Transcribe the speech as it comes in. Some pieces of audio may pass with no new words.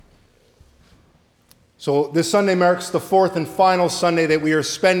So this Sunday marks the fourth and final Sunday that we are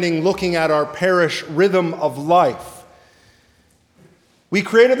spending looking at our parish rhythm of life. We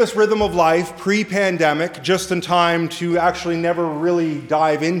created this rhythm of life pre-pandemic, just in time to actually never really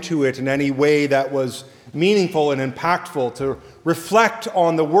dive into it in any way that was meaningful and impactful, to reflect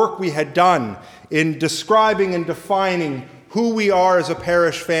on the work we had done in describing and defining who we are as a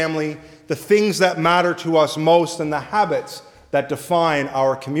parish family, the things that matter to us most, and the habits that define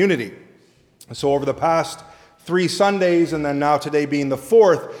our community. So over the past 3 Sundays, and then now today being the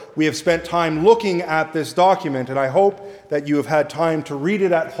fourth, we have spent time looking at this document, and I hope that you have had time to read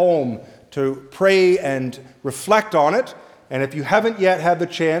it at home, to pray and reflect on it. And if you haven't yet had the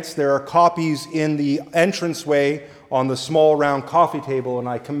chance, there are copies in the entranceway on the small round coffee table, and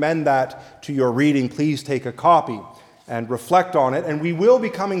I commend that to your reading. Please take a copy and reflect on it. And we will be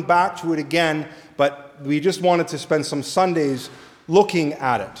coming back to it again, but we just wanted to spend some Sundays looking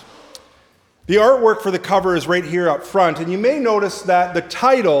at it. The artwork for the cover is right here up front, and you may notice that the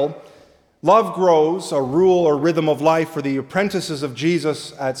title, Love Grows, a Rule or Rhythm of Life for the Apprentices of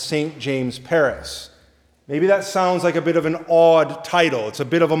Jesus at St. James Paris. Maybe that sounds like a bit of an odd title. It's a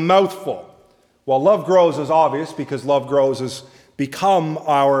bit of a mouthful. Well, Love Grows is obvious because Love Grows has become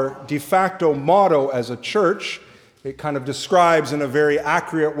our de facto motto as a church. It kind of describes in a very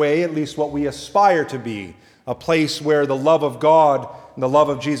accurate way at least what we aspire to be, a place where the love of God and the love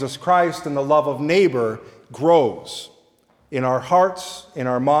of Jesus Christ and the love of neighbor grows in our hearts, in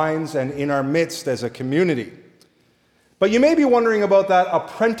our minds, and in our midst as a community. But you may be wondering about that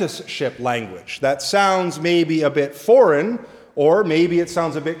apprenticeship language. That sounds maybe a bit foreign, or maybe it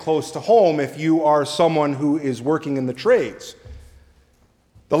sounds a bit close to home if you are someone who is working in the trades.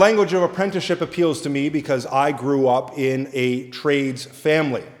 The language of apprenticeship appeals to me because I grew up in a trades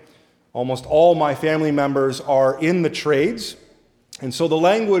family. Almost all my family members are in the trades, and so the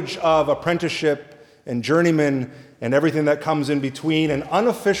language of apprenticeship and journeyman and everything that comes in between, and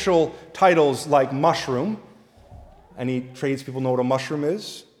unofficial titles like mushroom. Any tradespeople know what a mushroom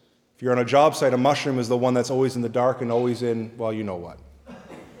is? If you're on a job site, a mushroom is the one that's always in the dark and always in, well, you know what.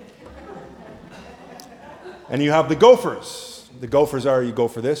 And you have the gophers. The gophers are, you go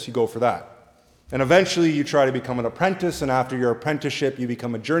for this, you go for that. And eventually you try to become an apprentice, and after your apprenticeship you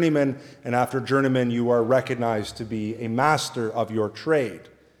become a journeyman, and after journeyman you are recognized to be a master of your trade.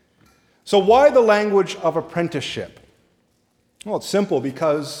 So why the language of apprenticeship? Well, it's simple,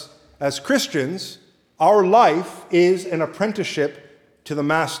 because as Christians, our life is an apprenticeship to the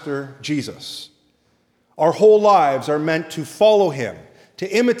Master Jesus. Our whole lives are meant to follow him, to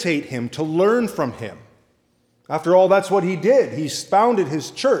imitate him, to learn from him. After all, that's what he did. He founded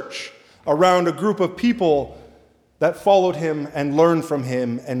his church around a group of people that followed him and learned from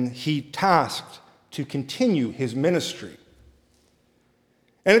him, and he tasked to continue his ministry.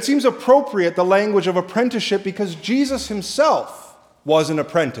 And it seems appropriate, the language of apprenticeship, because Jesus himself was an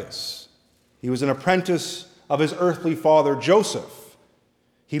apprentice. He was an apprentice of his earthly father, Joseph.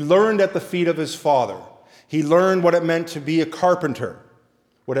 He learned at the feet of his father. He learned what it meant to be a carpenter,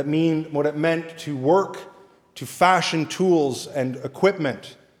 what it meant to work, to fashion tools and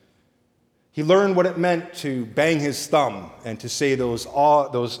equipment. He learned what it meant to bang his thumb and to say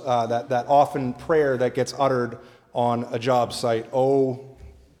that often prayer that gets uttered on a job site, oh,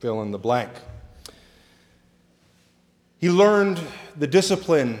 fill in the blank. He learned the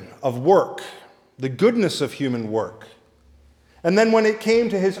discipline of work, the goodness of human work. And then when it came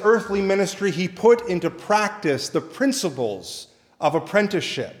to his earthly ministry, he put into practice the principles of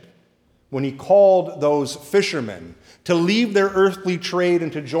apprenticeship when he called those fishermen to leave their earthly trade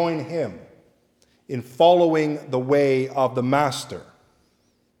and to join him in following the way of the master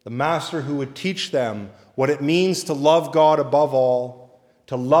who would teach them what it means to love God above all,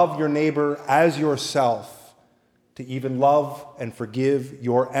 to love your neighbor as yourself, to even love and forgive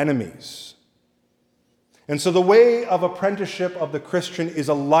your enemies. And so the way of apprenticeship of the Christian is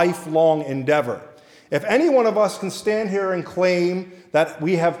a lifelong endeavor. If any one of us can stand here and claim that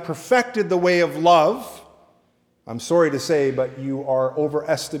we have perfected the way of love, I'm sorry to say, but you are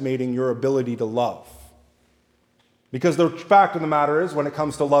overestimating your ability to love. Because the fact of the matter is, when it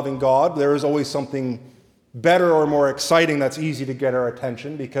comes to loving God, there is always something better or more exciting that's easy to get our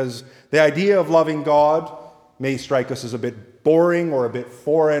attention, because the idea of loving God may strike us as a bit boring or a bit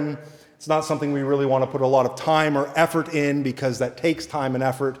foreign. It's not something we really want to put a lot of time or effort in, because that takes time and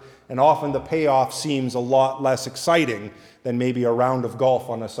effort, and often the payoff seems a lot less exciting than maybe a round of golf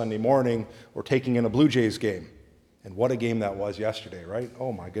on a Sunday morning or taking in a Blue Jays game. And what a game that was yesterday, right?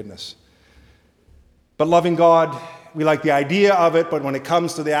 Oh my goodness. But loving God, we like the idea of it, but when it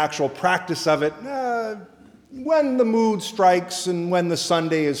comes to the actual practice of it, when the mood strikes and when the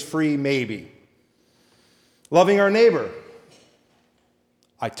Sunday is free, maybe. Loving our neighbor.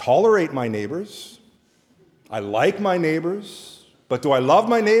 I tolerate my neighbors. I like my neighbors. But do I love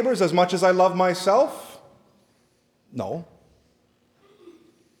my neighbors as much as I love myself? No.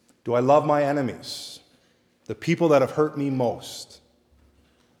 Do I love my enemies? The people that have hurt me most?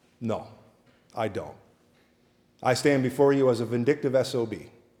 No, I don't. I stand before you as a vindictive SOB.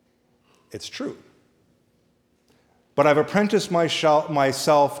 It's true. But I've apprenticed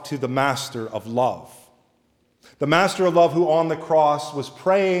myself to the master of love. The master of love who on the cross was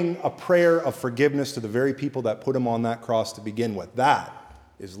praying a prayer of forgiveness to the very people that put him on that cross to begin with. That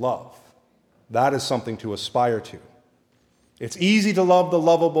is love. That is something to aspire to. It's easy to love the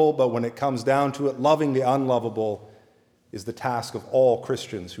lovable, but when it comes down to it, loving the unlovable is the task of all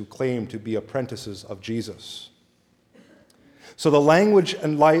Christians who claim to be apprentices of Jesus. So the language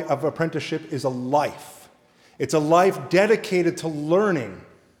and life of apprenticeship is a life. It's a life dedicated to learning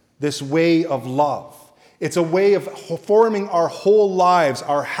this way of love. It's a way of forming our whole lives,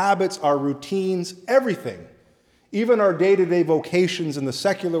 our habits, our routines, everything. Even our day-to-day vocations in the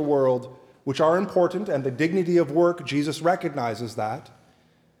secular world, which are important, and the dignity of work, Jesus recognizes that.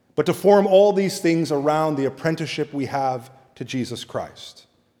 But to form all these things around the apprenticeship we have to Jesus Christ.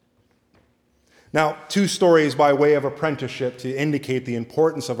 Now, 2 stories by way of apprenticeship to indicate the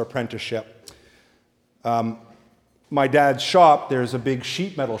importance of apprenticeship. My dad's shop, there's a big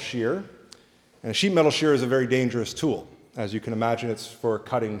sheet metal shear. And a sheet metal shear is a very dangerous tool. As you can imagine, it's for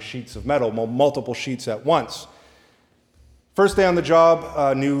cutting sheets of metal, multiple sheets at once. First day on the job,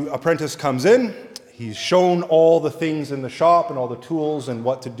 a new apprentice comes in. He's shown all the things in the shop and all the tools and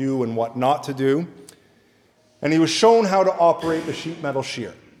what to do and what not to do. And he was shown how to operate the sheet metal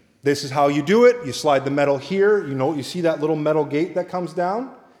shear. This is how you do it. You slide the metal here. You see that little metal gate that comes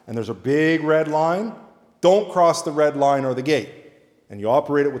down? And there's a big red line. Don't cross the red line or the gate. And you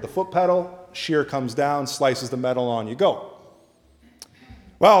operate it with the foot pedal. Shear comes down, slices the metal, on you go.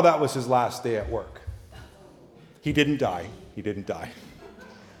 Well, that was his last day at work. He didn't die.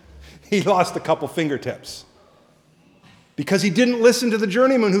 He lost a couple fingertips because he didn't listen to the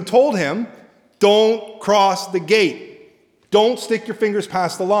journeyman who told him, don't cross the gate. Don't stick your fingers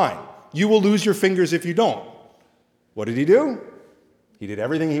past the line. You will lose your fingers if you don't. What did he do? He did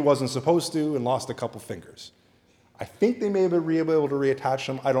everything he wasn't supposed to and lost a couple fingers. I think they may have been able to reattach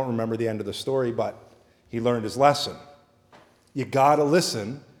them. I don't remember the end of the story, but he learned his lesson. You got to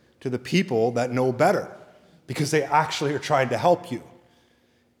listen to the people that know better because they actually are trying to help you.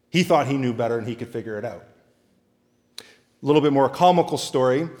 He thought he knew better and he could figure it out. A little bit more comical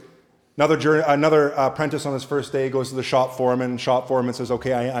story. Another apprentice on his first day goes to the shop foreman. Shop foreman says,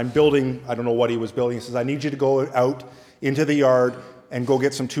 okay, I'm building, I don't know what he was building. He says, I need you to go out into the yard and go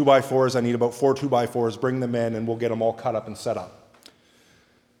get some 2x4s. I need about 4 2x4s. Bring them in, and we'll get them all cut up and set up.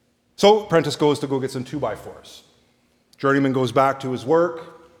 So apprentice goes to go get some 2x4s. Journeyman goes back to his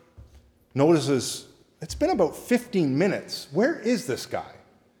work, notices it's been about 15 minutes. Where is this guy?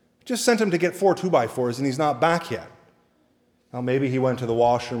 Just sent him to get 4 2x4s, and he's not back yet. Now, maybe he went to the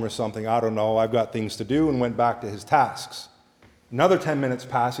washroom or something. I don't know. I've got things to do, and went back to his tasks. Another 10 minutes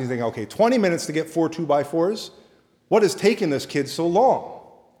pass. He's thinking, okay, 20 minutes to get 4 2x4s? What has taken this kid so long?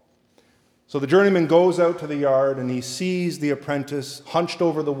 So the journeyman goes out to the yard and he sees the apprentice hunched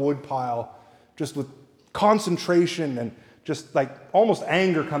over the wood pile, just with concentration and just like almost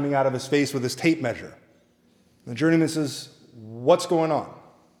anger coming out of his face with his tape measure. And the journeyman says, what's going on?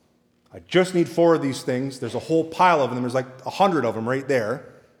 I just need 4 of these things. There's a whole pile of them. There's like 100 of them right there.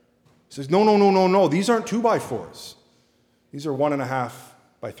 He says, no. These aren't 2x4s. These are 1.5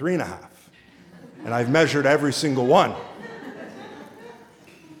 by 3.5. And I've measured every single one.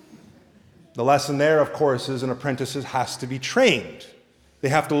 The lesson there, of course, is an apprentice has to be trained. They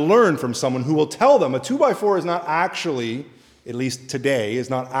have to learn from someone who will tell them a 2x4 is not actually, at least today, is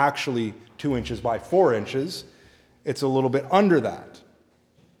not actually 2 inches by 4 inches. It's a little bit under that.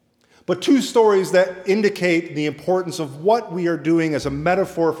 But 2 stories that indicate the importance of what we are doing as a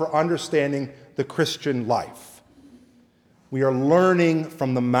metaphor for understanding the Christian life. We are learning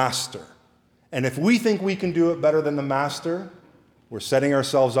from the Master. And if we think we can do it better than the Master, we're setting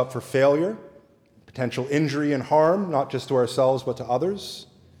ourselves up for failure, potential injury and harm, not just to ourselves but to others.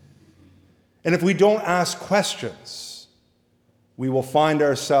 And if we don't ask questions, we will find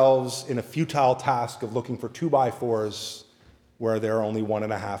ourselves in a futile task of looking for 2x4s where there are only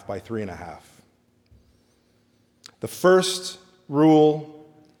 1.5 by 3.5. The first rule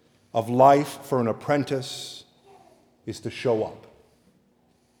of life for an apprentice is to show up.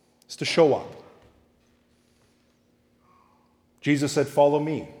 It's to show up. Jesus said, follow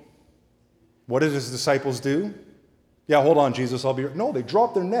me. What did his disciples do? Yeah, hold on, Jesus, I'll be here. No, they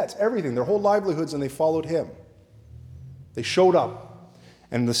dropped their nets, everything, their whole livelihoods, and they followed him. They showed up.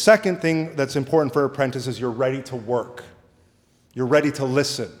 And the second thing that's important for apprentices is you're ready to work. You're ready to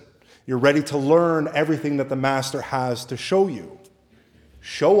listen. You're ready to learn everything that the master has to show you.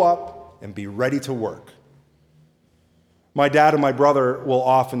 Show up and be ready to work. My dad and my brother will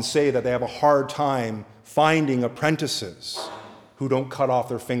often say that they have a hard time finding apprentices who don't cut off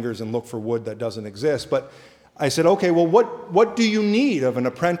their fingers and look for wood that doesn't exist. But I said, okay, well, what do you need of an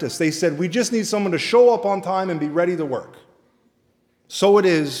apprentice? They said, we just need someone to show up on time and be ready to work. So it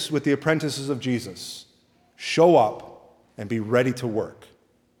is with the apprentices of Jesus. Show up and be ready to work.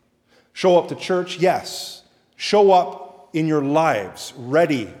 Show up to church, yes. Show up in your lives,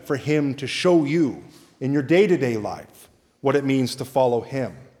 ready for him to show you in your day-to-day life what it means to follow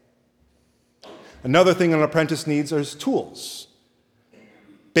him. Another thing an apprentice needs is tools.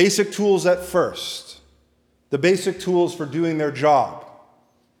 Basic tools at first. The basic tools for doing their job.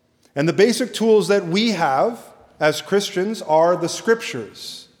 And the basic tools that we have as Christians are the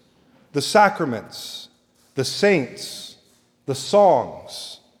scriptures, the sacraments, the saints, the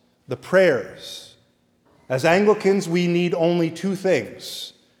songs, the prayers. As Anglicans, we need only two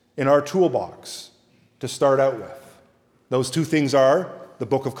things in our toolbox to start out with. Those two things are the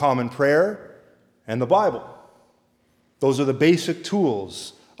Book of Common Prayer and the Bible. Those are the basic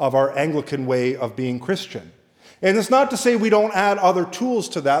tools of our Anglican way of being Christian. And it's not to say we don't add other tools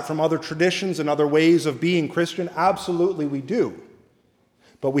to that from other traditions and other ways of being Christian. Absolutely we do.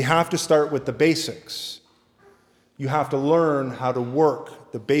 But we have to start with the basics. You have to learn how to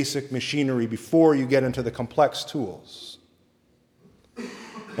work the basic machinery before you get into the complex tools.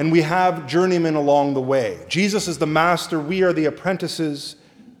 And we have journeymen along the way. Jesus is the master, we are the apprentices,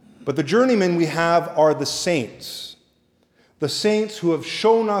 but the journeymen we have are the saints. The saints who have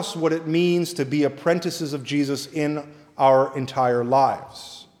shown us what it means to be apprentices of Jesus in our entire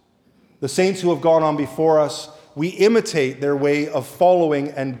lives. The saints who have gone on before us, we imitate their way of following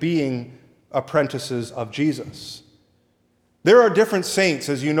and being apprentices of Jesus. There are different saints.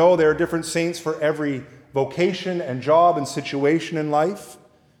 As you know, there are different saints for every vocation and job and situation in life.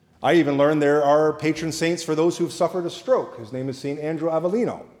 I even learned there are patron saints for those who've suffered a stroke. His name is St. Andrew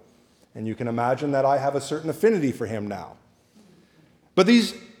Avellino. And you can imagine that I have a certain affinity for him now. But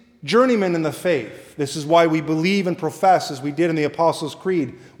these journeymen in the faith, this is why we believe and profess, as we did in the Apostles'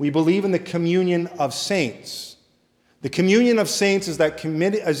 Creed, we believe in the communion of saints. The communion of saints is that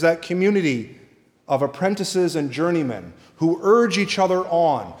community of apprentices and journeymen who urge each other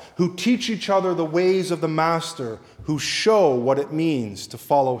on, who teach each other the ways of the Master, who show what it means to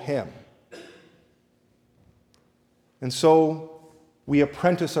follow him. And so we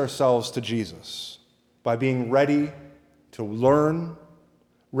apprentice ourselves to Jesus by being ready to learn,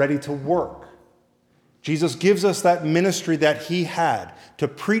 ready to work. Jesus gives us that ministry that he had to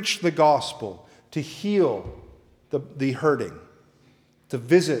preach the gospel, to heal the hurting, to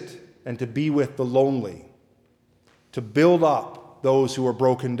visit and to be with the lonely, to build up those who are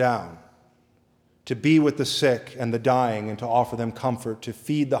broken down, to be with the sick and the dying and to offer them comfort, to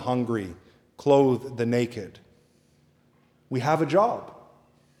feed the hungry, clothe the naked. We have a job.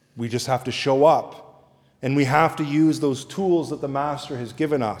 We just have to show up. And we have to use those tools that the Master has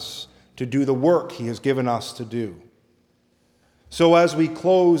given us to do the work he has given us to do. So as we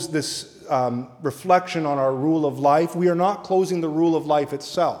close this reflection on our rule of life, we are not closing the rule of life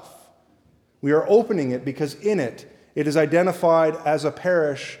itself. We are opening it because in it is identified as a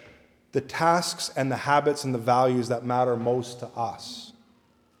parish the tasks and the habits and the values that matter most to us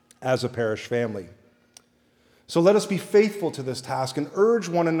as a parish family. So let us be faithful to this task and urge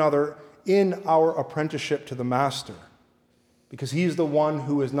one another in our apprenticeship to the Master, because he is the one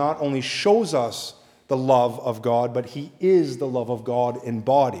who is not only shows us the love of God, but he is the love of God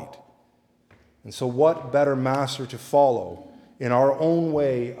embodied. And so what better master to follow in our own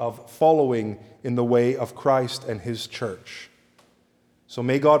way of following in the way of Christ and his church? So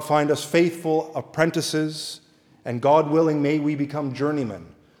may God find us faithful apprentices, and God willing, may we become journeymen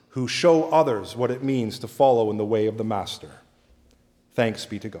who show others what it means to follow in the way of the Master. Thanks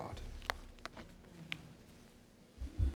be to God.